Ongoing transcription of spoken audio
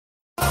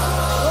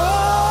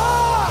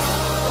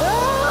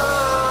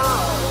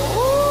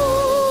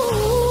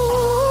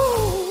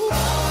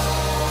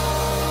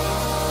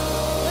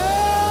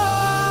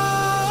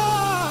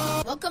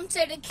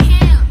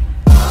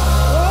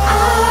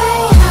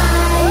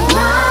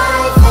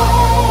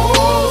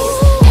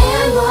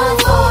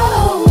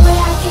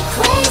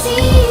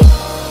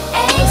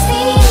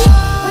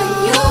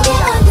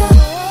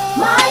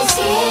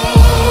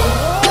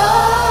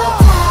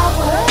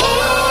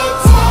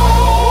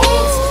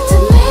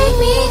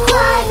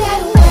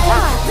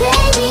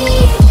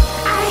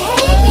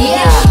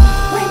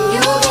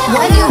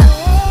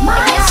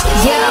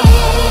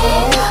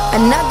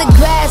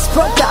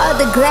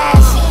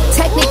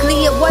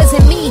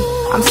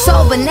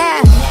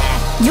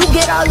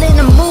all in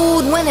the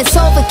mood when it's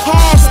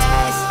overcast.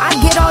 I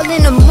get all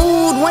in the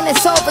mood when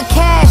it's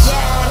overcast.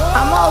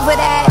 I'm over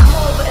that,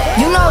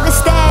 you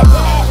notice that.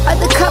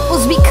 Other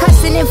couples be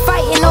cussing and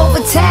fighting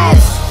over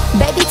tabs.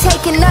 Baby,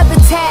 take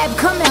another tab,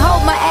 come and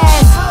hold my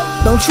ass.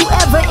 Don't you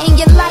ever in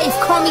your life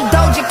call me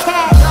Doja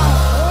Cat.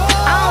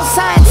 I don't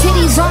sign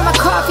titties on my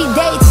coffee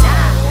dates.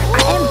 I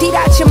emptied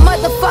out your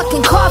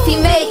motherfucking coffee,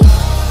 mate.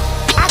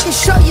 I can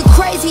show you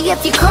crazy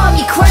if you call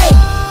me cray.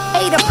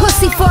 Ate a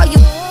pussy for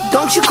you,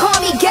 don't you call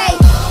me gay.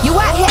 You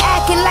out here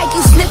acting like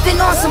you sniffing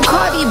on some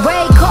Cardi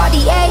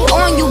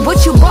on you,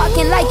 but you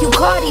barking like you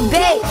Cardi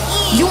Bay.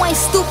 You ain't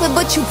stupid,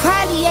 but you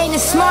probably ain't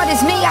as smart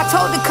as me. I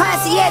told the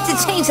concierge to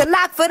change the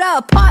lock for the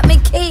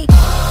apartment key.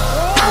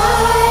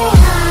 I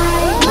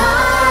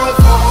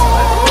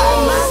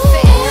hide my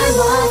face in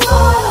one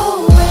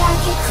photo where I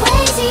get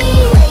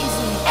crazy,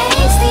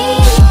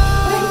 angsty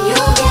when you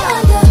get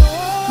under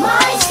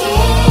my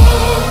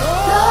skin.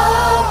 The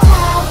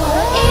power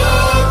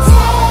it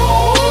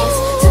takes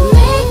to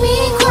make me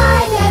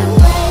cry that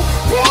way,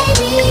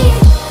 baby.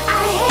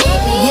 I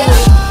hate me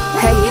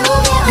when you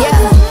get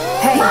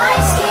under my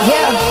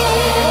skin.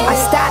 I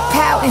stopped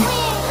pouting,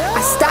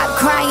 I stopped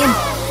crying.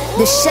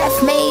 The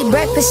chef made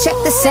breakfast, check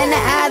the center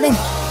island.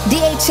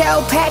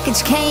 DHL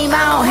package came,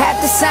 I don't have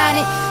to sign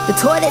it. The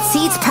toilet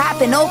seats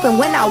popping open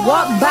when I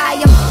walk by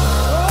them.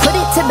 Put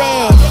it to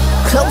bed,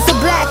 close the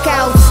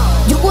blackouts.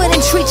 You wouldn't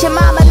treat your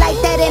mama like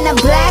that in a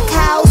black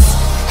house.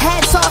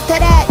 Hats off to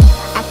that,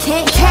 I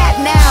can't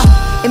cap now.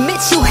 Admit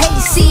you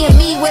hate seeing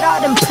me with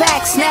all them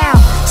plaques now.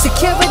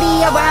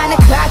 Security around the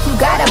clock, you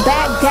gotta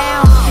back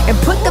down and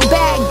put the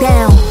bag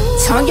down.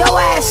 Turn your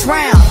ass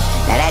round.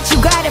 Now that you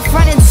got it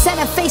front and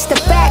center, face the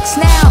facts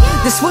now.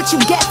 This what you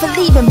get for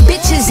leaving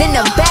bitches in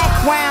the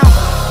background.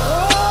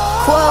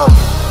 Quote,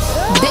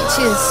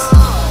 bitches,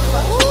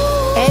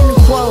 end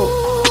quote.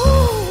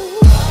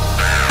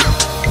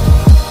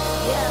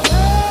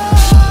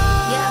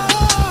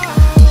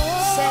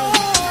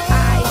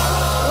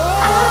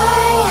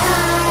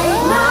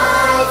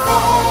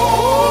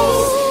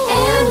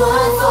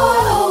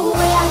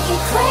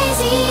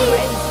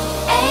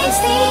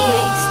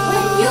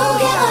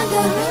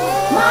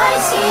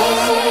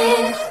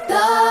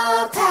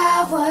 The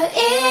power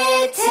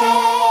it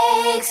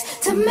takes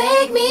to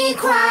make me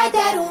cry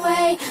that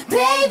way,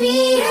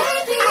 baby. I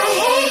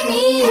hate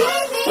me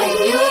when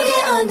you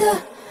get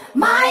under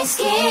my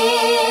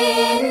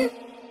skin.